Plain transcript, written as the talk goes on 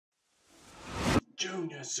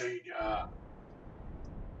Junior Senior.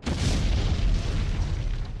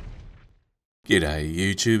 G'day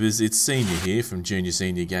YouTubers, it's Senior here from Junior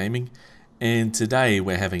Senior Gaming, and today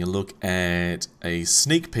we're having a look at a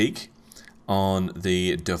sneak peek on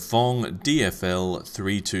the Dongfeng DFL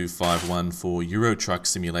 3251 for Euro Truck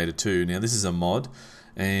Simulator 2. Now this is a mod,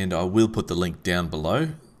 and I will put the link down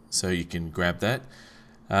below so you can grab that.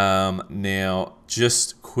 Now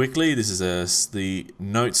just quickly, this is the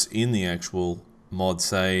notes in the actual mod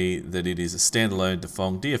say that it is a standalone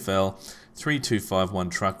Dongfeng DFL 3251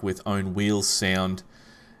 truck with own wheels, sound,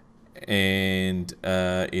 and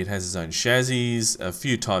it has its own chassis, a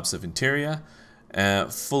few types of interior,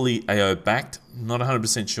 fully AO backed. Not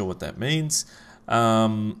 100% sure what that means,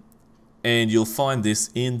 and you'll find this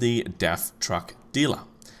in the DAF truck dealer.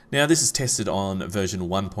 Now this is tested on version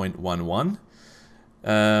 1.11,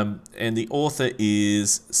 and the author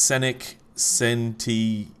is Sanik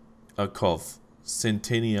Senteniakov.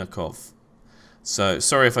 So,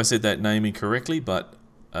 sorry if I said that name incorrectly, but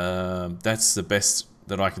that's the best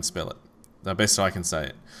that I can spell it. The best I can say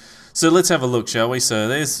it. So let's have a look, shall we? So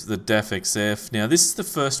there's the DAF XF. Now this is the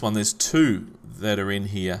first one. There's two that are in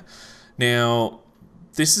here. Now,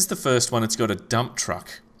 this is the first one. It's got a dump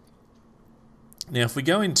truck. Now if we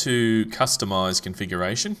go into customize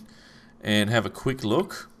configuration and have a quick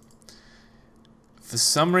look, for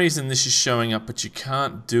some reason this is showing up, but you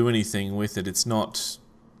can't do anything with it. It's not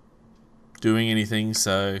doing anything,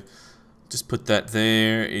 so just put that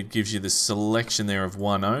there. It gives you the selection there of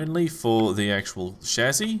one only for the actual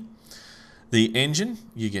chassis. The engine,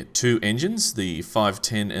 you get two engines, the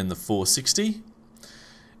 510 and the 460,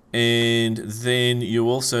 and then you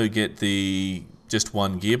also get the just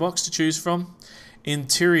one gearbox to choose from.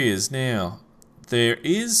 Interiors, now there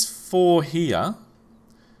is four here.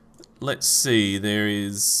 Let's see, there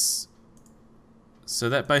is, so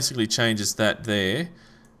that basically changes that there.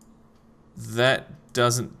 That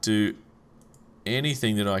doesn't do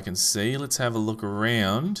anything that I can see. Let's have a look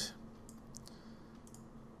around.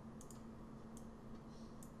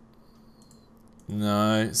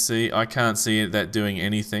 No, see, I can't see that doing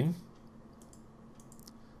anything.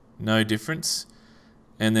 No difference.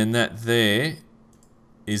 And then that there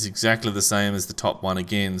is exactly the same as the top one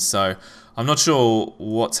again. So I'm not sure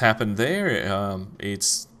what's happened there.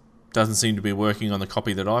 It doesn't seem to be working on the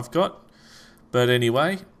copy that I've got. But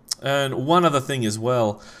anyway. And one other thing as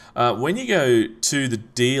well, when you go to the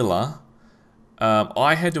dealer,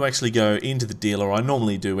 I had to actually go into the dealer. I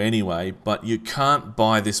normally do anyway, but you can't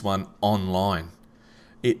buy this one online.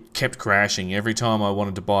 It kept crashing every time I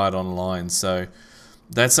wanted to buy it online, so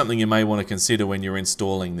that's something you may want to consider when you're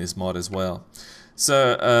installing this mod as well.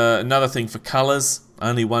 So another thing for colors,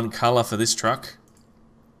 only one color for this truck.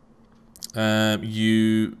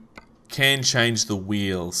 You can change the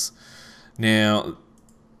wheels. Now,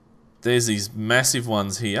 there's these massive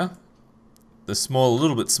ones here, the small, a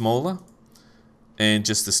little bit smaller, and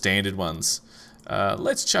just the standard ones.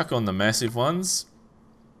 Let's chuck on the massive ones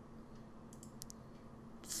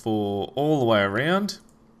for all the way around.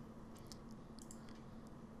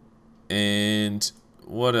 And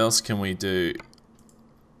what else can we do?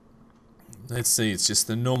 Let's see, it's just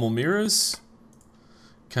the normal mirrors.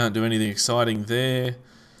 Can't do anything exciting there.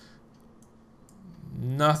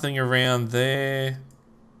 Nothing around there.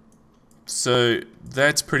 So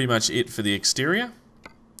that's pretty much it for the exterior.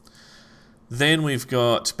 Then we've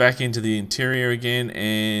got back into the interior again,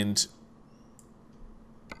 and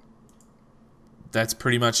that's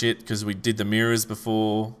pretty much it because we did the mirrors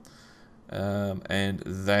before, and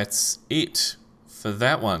that's it for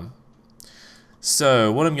that one.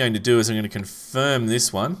 So what I'm going to do is I'm going to confirm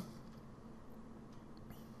this one,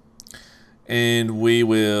 and we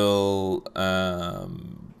will,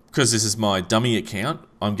 because this is my dummy account,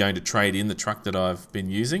 I'm going to trade in the truck that I've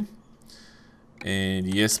been using.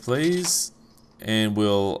 And yes, please. And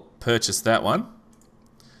we'll purchase that one.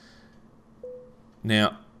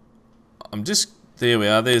 Now, there we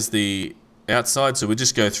are. There's the outside. So we'll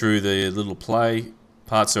just go through the little play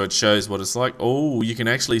part so it shows what it's like. Oh, you can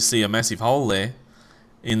actually see a massive hole there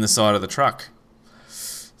in the side of the truck.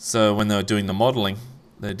 So when they were doing the modeling,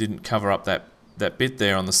 they didn't cover up that bit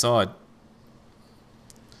there on the side.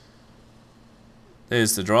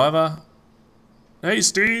 There's the driver. Hey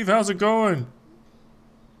Steve, how's it going?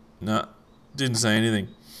 No, didn't say anything.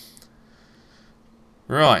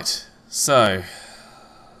 Right, so,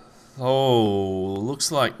 oh, looks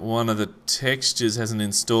like one of the textures hasn't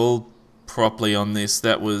installed properly on this.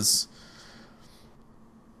 That was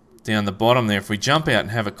down the bottom there. If we jump out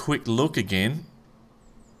and have a quick look again,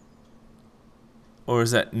 or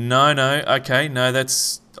is that, no, okay, no,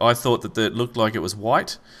 that's, I thought that it looked like it was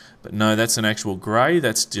white, but no, that's an actual grey.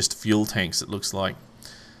 That's just fuel tanks, it looks like.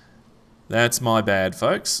 That's my bad,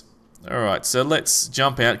 folks. Alright, so let's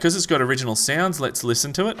jump out. Because it's got original sounds, let's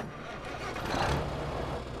listen to it.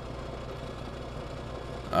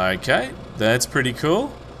 Okay, that's pretty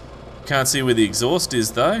cool. Can't see where the exhaust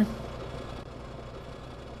is, though.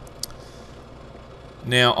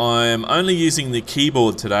 Now, I'm only using the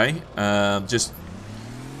keyboard today. We're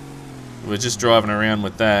just driving around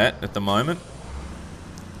with that at the moment.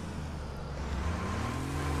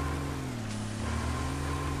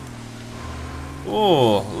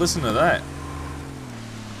 Oh, listen to that.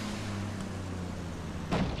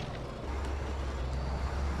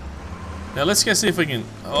 Now let's go see if we can...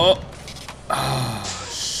 Oh,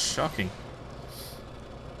 shocking.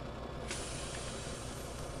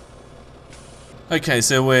 Okay,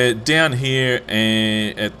 so we're down here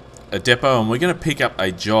at a depot and we're going to pick up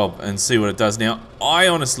a job and see what it does. Now, I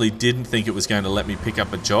honestly didn't think it was going to let me pick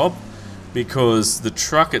up a job because the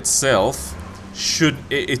truck itself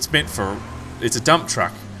it's meant for... It's a dump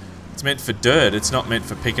truck. It's meant for dirt. It's not meant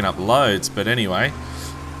for picking up loads. But anyway,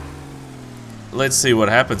 let's see what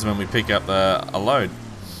happens when we pick up a load.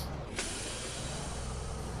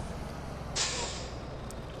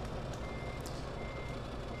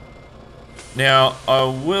 Now, I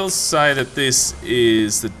will say that this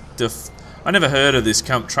is I never heard of this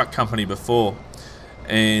truck company before.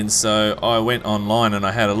 And so I went online and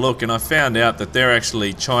I had a look and I found out that they're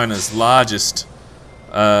actually China's largest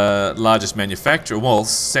manufacturer, well,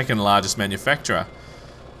 second largest manufacturer.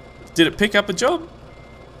 Did it pick up a job?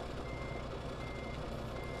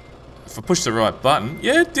 If I push the right button,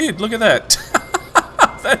 yeah, it did. Look at that.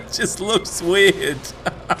 That just looks weird.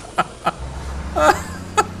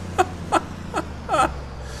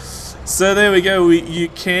 So there we go. You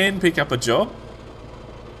can pick up a job,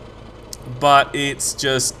 but it's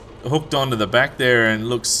just hooked onto the back there and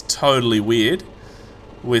looks totally weird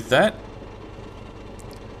with that.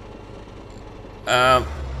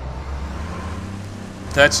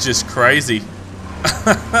 That's just crazy.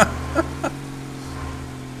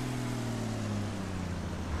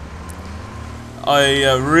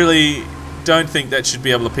 I really don't think that should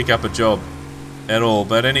be able to pick up a job at all,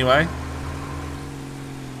 but anyway.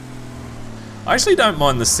 I actually don't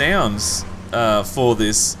mind the sounds for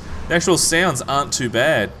this. The actual sounds aren't too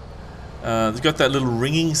bad. They've got that little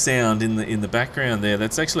ringing sound in the background there.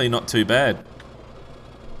 That's actually not too bad.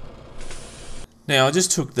 Now, I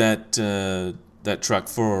just took that truck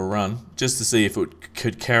for a run just to see if it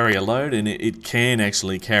could carry a load, and it can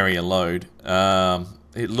actually carry a load.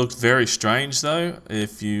 It looked very strange though.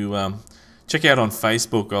 If you check out on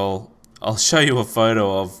Facebook, I'll show you a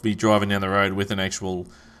photo of me driving down the road with an actual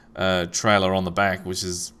trailer on the back, which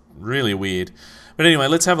is really weird. But anyway,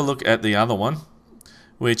 let's have a look at the other one,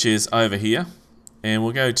 which is over here, and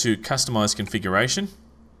we'll go to Customize Configuration.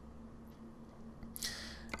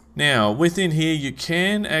 Now, within here you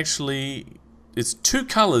can actually, it's two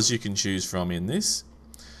colors you can choose from in this.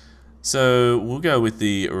 So we'll go with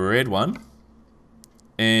the red one,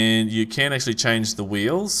 and you can actually change the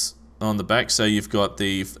wheels on the back. So you've got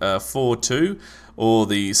the 4.2 or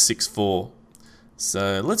the 6.4.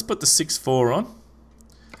 So let's put the 6.4 on.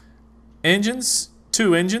 Engines,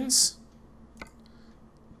 2 engines,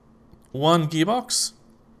 1 gearbox.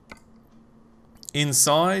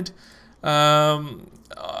 Inside,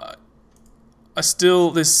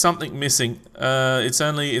 there's something missing.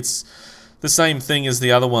 It's the same thing as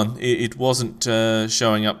the other one. It wasn't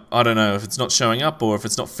showing up. I don't know if it's not showing up or if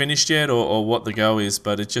it's not finished yet or what the go is,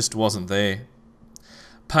 but it just wasn't there.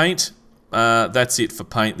 Paint, that's it for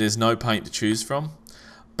paint. There's no paint to choose from.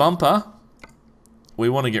 Bumper, we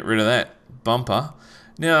want to get rid of that bumper.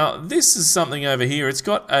 Now, this is something over here. It's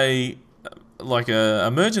got like a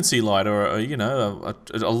emergency light or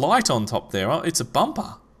a light on top there. It's a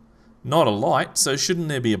bumper, not a light. So shouldn't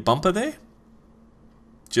there be a bumper there?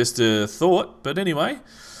 Just a thought, but anyway.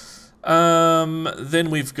 Then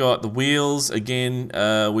we've got the wheels again.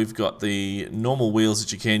 We've got the normal wheels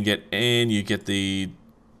that you can get, and you get the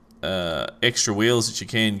extra wheels that you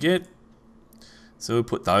can get. So we'll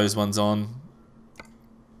put those ones on.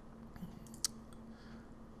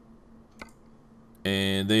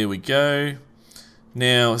 And there we go.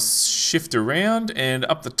 Now shift around, and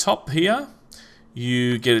up the top here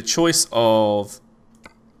you get a choice of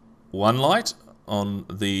 1 light on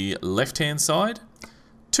the left hand side,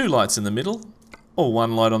 2 lights in the middle, or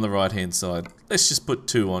 1 light on the right hand side. Let's just put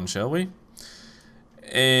 2 on, shall we?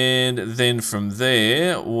 And then from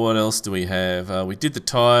there, what else do we have? We did the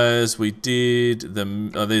tires, we did the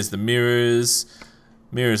there's the mirrors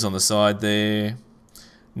on the side there.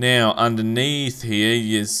 Now underneath here,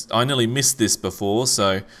 yes, I nearly missed this before,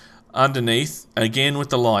 so underneath, again with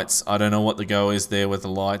the lights. I don't know what the go is there with the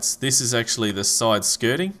lights. This is actually the side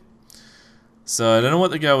skirting. So I don't know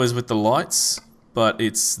what the go is with the lights, but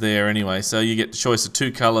it's there anyway. So you get the choice of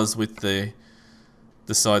 2 colors with the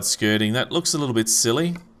side skirting. That looks a little bit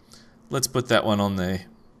silly. Let's put that one on there.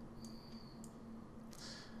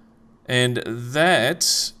 And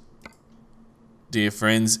that, dear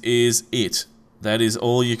friends, is it. That is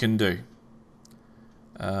all you can do.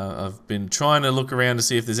 I've been trying to look around to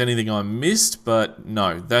see if there's anything I missed, but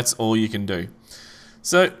no, that's all you can do.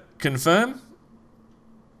 So, confirm.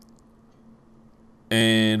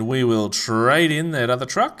 And we will trade in that other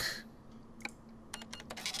truck.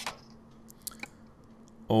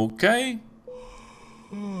 Okay.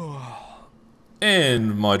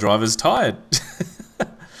 And my driver's tired.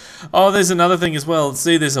 Oh, there's another thing as well.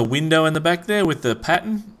 See, there's a window in the back there with the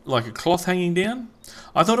pattern, like a cloth hanging down.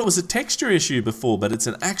 I thought it was a texture issue before, but it's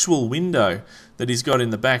an actual window that he's got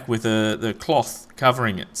in the back with the cloth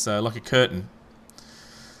covering it, so like a curtain.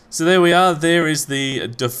 So there we are. There is the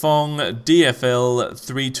Dongfeng DFL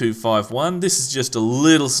 3251. This is just a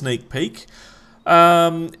little sneak peek.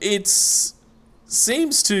 It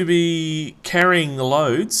seems to be carrying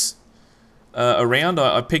loads around.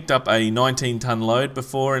 I picked up a 19-ton load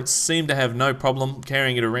before and it seemed to have no problem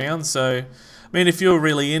carrying it around. So, I mean, if you're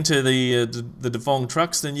really into the Dongfeng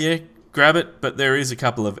trucks, then yeah, grab it. But there is a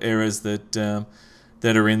couple of errors that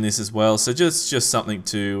are in this as well. So just something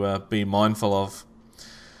to be mindful of.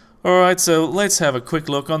 Alright, so let's have a quick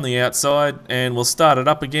look on the outside and we'll start it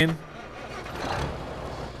up again.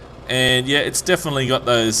 And yeah, it's definitely got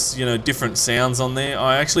those, you know, different sounds on there.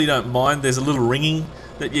 I actually don't mind. There's a little ringing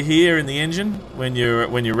that you hear in the engine when you're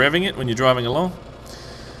revving it, when you're driving along.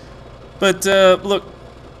 But look,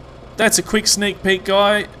 that's a quick sneak peek,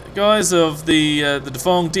 guys, of the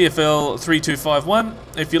Dongfeng DFL 3251.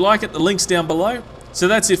 If you like it, the link's down below. So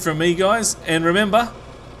that's it from me, guys. And remember,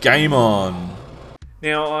 game on!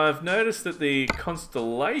 Now, I've noticed that the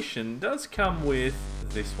Constellation does come with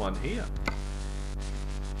this one here.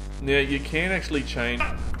 Now, you can actually change...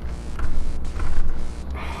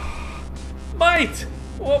 Mate!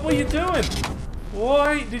 What were you doing?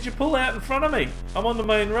 Why did you pull out in front of me? I'm on the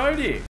main road here.